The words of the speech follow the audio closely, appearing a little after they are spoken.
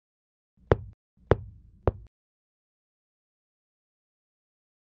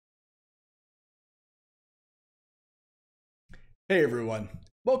Hey everyone,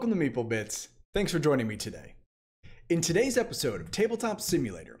 welcome to Meeple Bits. Thanks for joining me today. In today's episode of Tabletop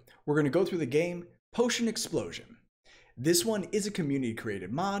Simulator, we're going to go through the game Potion Explosion. This one is a community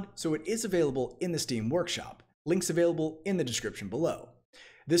created mod, so it is available in the Steam Workshop. Links available in the description below.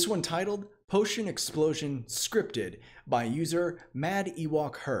 This one titled Potion Explosion Scripted by user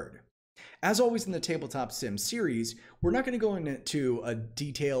MadEwokHerd. As always in the Tabletop Sim series, we're not going to go into a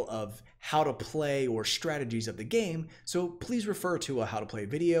detail of how to play or strategies of the game, so please refer to a how to play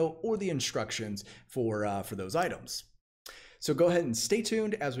video or the instructions for those items. So go ahead and stay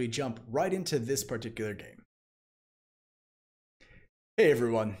tuned as we jump right into this particular game. Hey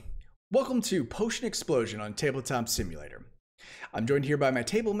everyone, welcome to Potion Explosion on Tabletop Simulator. I'm joined here by my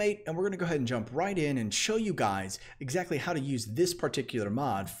table mate, and we're going to go ahead and jump right in and show you guys exactly how to use this particular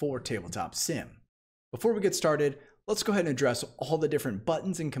mod for Tabletop Sim. Before we get started, let's go ahead and address all the different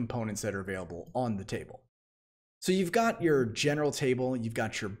buttons and components that are available on the table. So you've got your general table, you've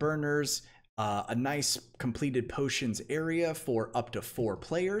got your burners, a nice completed potions area for up to 4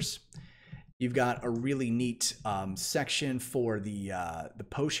 players. You've got a really neat section for the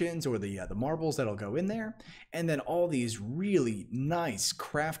potions or the marbles that'll go in there, and then all these really nice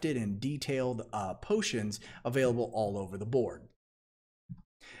crafted and detailed potions available all over the board.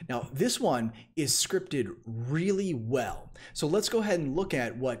 Now this one is scripted really well, so let's go ahead and look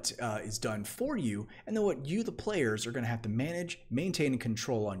at what is done for you, and then what you, the players, are going to have to manage, maintain, and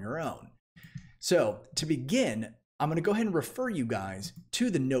control on your own. So to begin, I'm going to go ahead and refer you guys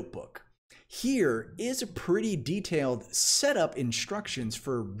to the notebook. Here is a pretty detailed setup instructions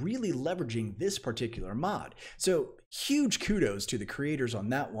for really leveraging this particular mod. So huge kudos to the creators on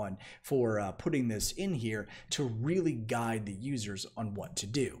that one for putting this in here to really guide the users on what to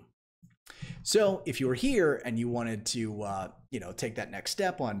do. So if you were here and you wanted to take that next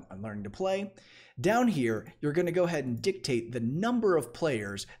step on learning to play, down here you're going to go ahead and dictate the number of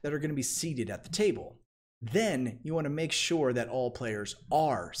players that are going to be seated at the table. Then you want to make sure that all players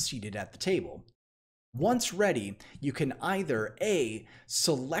are seated at the table. Once ready, you can either A,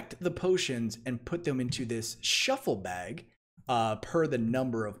 select the potions and put them into this shuffle bag per the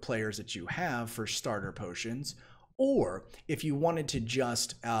number of players that you have for starter potions, or if you wanted to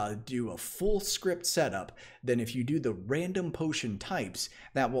just do a full script setup, then if you do the random potion types,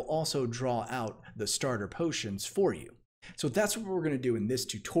 that will also draw out the starter potions for you. So that's what we're going to do in this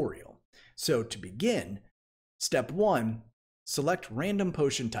tutorial. So to begin, Step 1, select random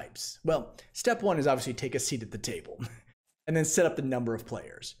potion types. Well, step 1 is obviously take a seat at the table and then set up the number of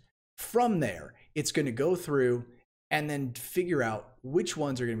players. From there, it's going to go through and then figure out which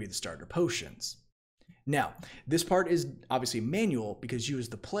ones are going to be the starter potions. Now, this part is obviously manual because you as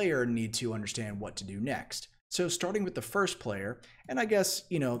the player need to understand what to do next. So starting with the first player, and I guess,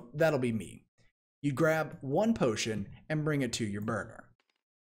 that'll be me. You grab 1 potion and bring it to your burner.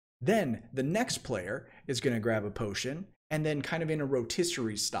 Then the next player is going to grab a potion, and then kind of in a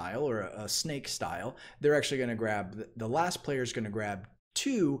rotisserie style or a snake style, they're actually going to grab, the last player is going to grab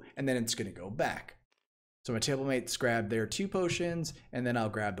 2, and then it's going to go back. So my table mates grab their 2 potions, and then I'll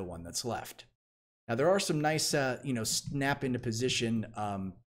grab the one that's left. Now there are some nice, snap into position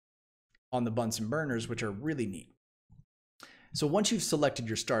on the Bunsen burners, which are really neat. So once you've selected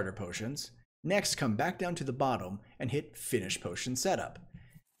your starter potions, next come back down to the bottom and hit Finish Potion Setup.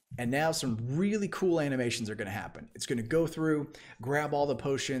 And now some really cool animations are going to happen. It's going to go through, grab all the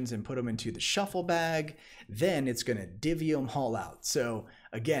potions and put them into the shuffle bag. Then it's going to divvy them all out. So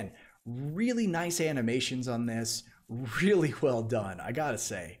again, really nice animations on this. Really well done. I got to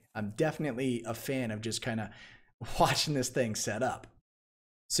say, I'm definitely a fan of just kind of watching this thing set up.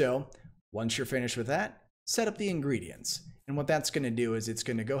 So once you're finished with that, set up the ingredients. And what that's going to do is it's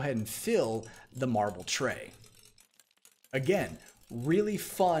going to go ahead and fill the marble tray. Again, really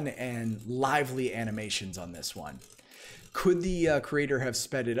fun and lively animations on this one. Could the creator have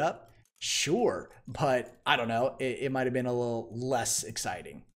sped it up? Sure, but I don't know, it might have been a little less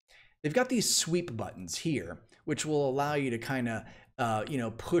exciting. They've got these sweep buttons here, which will allow you to kind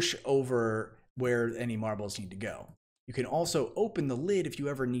of, push over where any marbles need to go. You can also open the lid if you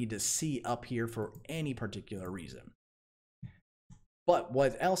ever need to see up here for any particular reason. But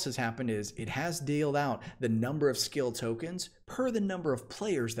what else has happened is it has dealt out the number of skill tokens per the number of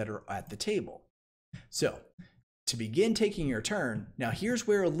players that are at the table. So to begin taking your turn, now here's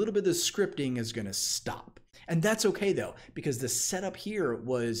where a little bit of the scripting is going to stop. And that's okay though, because the setup here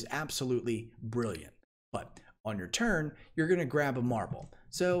was absolutely brilliant. But on your turn, you're going to grab a marble.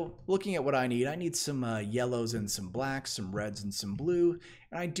 So looking at what I need some yellows and some blacks, some reds and some blue.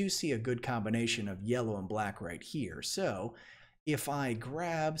 And I do see a good combination of yellow and black right here. So if I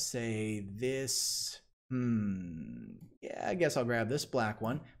grab, say, this Yeah, I guess I'll grab this black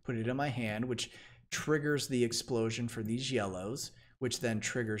one, put it in my hand, which triggers the explosion for these yellows, which then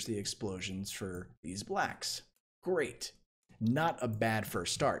triggers the explosions for these blacks. Great. Not a bad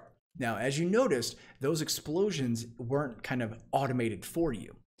first start. Now, as you noticed, those explosions weren't kind of automated for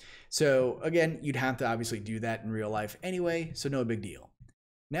you. So again, you'd have to obviously do that in real life anyway, so no big deal.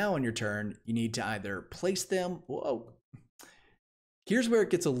 Now on your turn, you need to either place them, whoa. Here's where it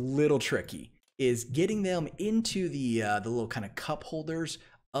gets a little tricky, is getting them into the little kind of cup holders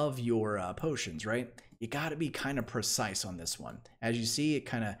of your potions, right? You gotta be kind of precise on this one. As you see, it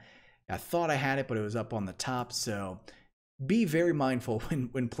kind of, I thought I had it, but it was up on the top, so be very mindful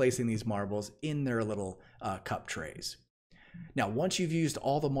when placing these marbles in their little cup trays. Now, once you've used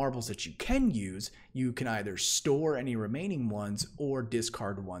all the marbles that you can use, you can either store any remaining ones or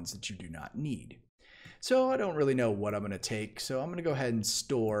discard ones that you do not need. So I don't really know what I'm going to take, so I'm going to go ahead and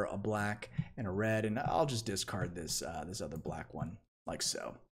store a black and a red, and I'll just discard this other black one, like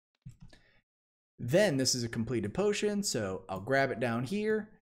so. Then this is a completed potion, so I'll grab it down here.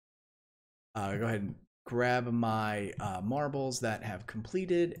 Go ahead and grab my marbles that have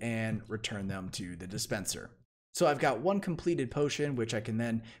completed and return them to the dispenser. So I've got one completed potion, which I can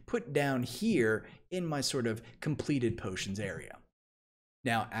then put down here in my sort of completed potions area.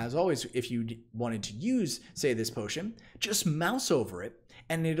 Now, as always, if you wanted to use, say, this potion, just mouse over it,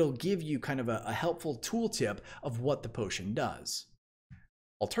 and it'll give you kind of a helpful tooltip of what the potion does.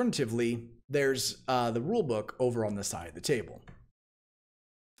 Alternatively, there's the rule book over on the side of the table.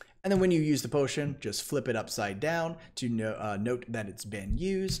 And then when you use the potion, just flip it upside down to note that it's been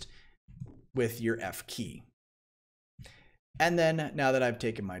used with your F key. And then now that I've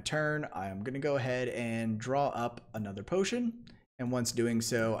taken my turn, I'm going to go ahead and draw up another potion. And once doing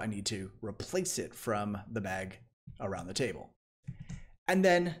so, I need to replace it from the bag around the table. And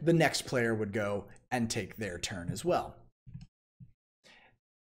then the next player would go and take their turn as well.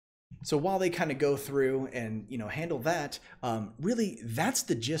 So while they kind of go through and, handle that, really that's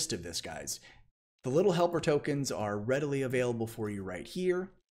the gist of this, guys. The little helper tokens are readily available for you right here.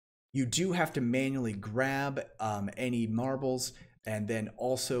 You do have to manually grab any marbles and then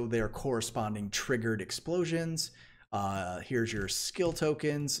also their corresponding triggered explosions. Here's your skill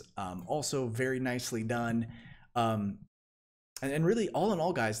tokens, also very nicely done. And really, all in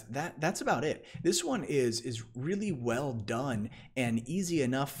all, guys, that's about it. This one is really well done and easy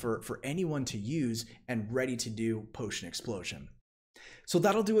enough for anyone to use and ready to do Potion Explosion. So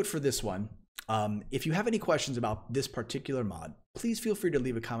that'll do it for this one. If you have any questions about this particular mod, please feel free to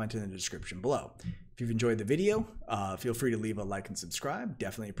leave a comment in the description below. If you've enjoyed the video, feel free to leave a like and subscribe.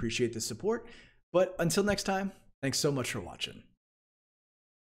 Definitely appreciate the support. But until next time, thanks so much for watching.